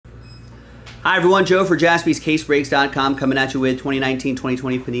Hi everyone, Joe for JaspysCaseBreaks.com coming at you with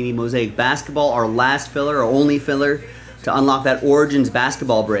 2019-2020 Panini Mosaic Basketball, our last filler, our only filler to unlock that Origins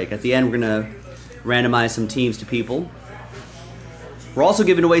basketball break. At the end, we're going to randomize some teams to people. We're also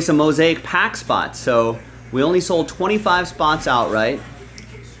giving away some Mosaic pack spots, so we only sold 25 spots outright.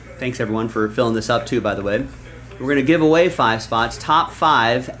 Thanks everyone for filling this up too, by the way. We're going to give away 5 spots, top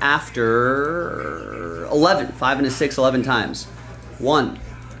 5 after 11, 5 and a 6, 11 times. 1,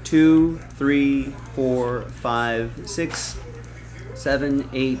 2, 3, 4, 5, 6, 7,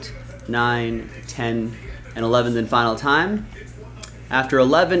 8, 9, 10, and 11, then final time. After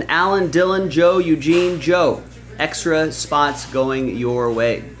 11, Alan, Dylan, Joe, Eugene, Joe. Extra spots going your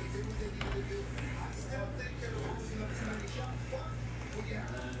way.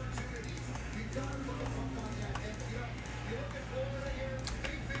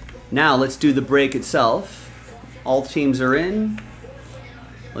 Now let's do the break itself. All teams are in.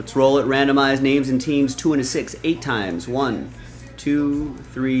 Let's roll it. Randomize names and teams 2 and a 6, 8 times. 1, 2,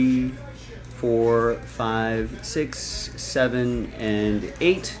 3, 4, 5, 6, 7, and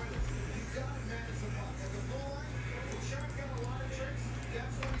 8.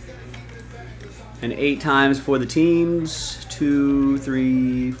 And 8 times for the teams. 2,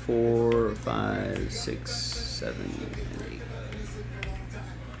 3, 4, 5, 6, 7, and 8.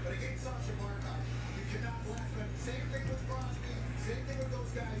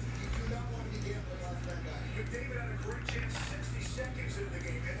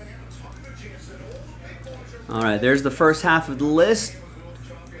 All right, there's the first half of the list.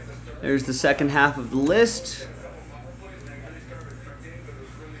 There's the second half of the list.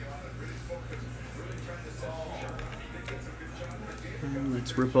 And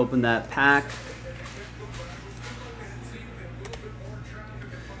let's rip open that pack.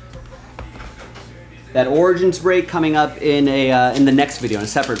 That Origins break coming up in the next video, in a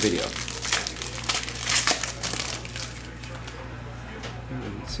separate video.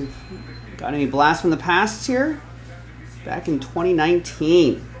 Let's see if we got any blasts from the past here. Back in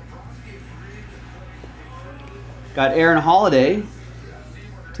 2019. Got Aaron Holiday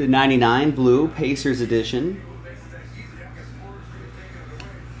to 99, blue, Pacers edition.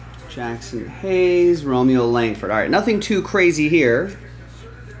 Jackson Hayes, Romeo Langford. All right, nothing too crazy here.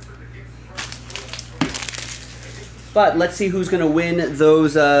 But let's see who's going to win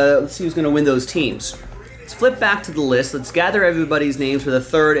those. Let's see who's going to win those teams. Let's flip back to the list. Let's gather everybody's names for the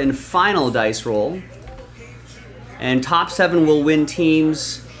third and final dice roll. And top 7 will win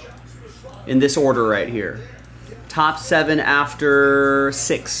teams in this order right here. Top 7 after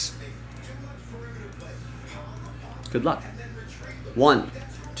 6. Good luck. 1,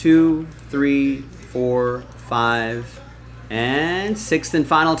 2, 3, 4, 5, and 6th and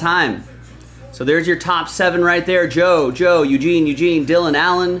final time. So there's your top 7 right there. Joe, Eugene, Dylan,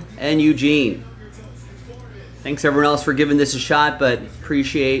 Alan, and Eugene. Thanks everyone else for giving this a shot, but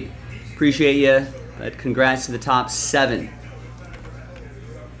appreciate you. But congrats to the top 7.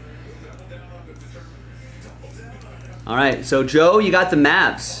 All right, so Joe, you got the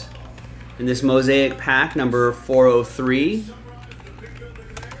Mavs in this Mosaic pack, number 403.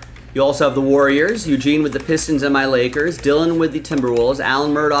 You also have the Warriors, Eugene with the Pistons and my Lakers, Dylan with the Timberwolves,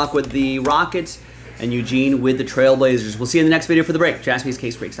 Alan Murdoch with the Rockets, and Eugene with the Trailblazers. We'll see you in the next video for the break.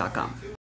 JaspysCaseBreaks.com.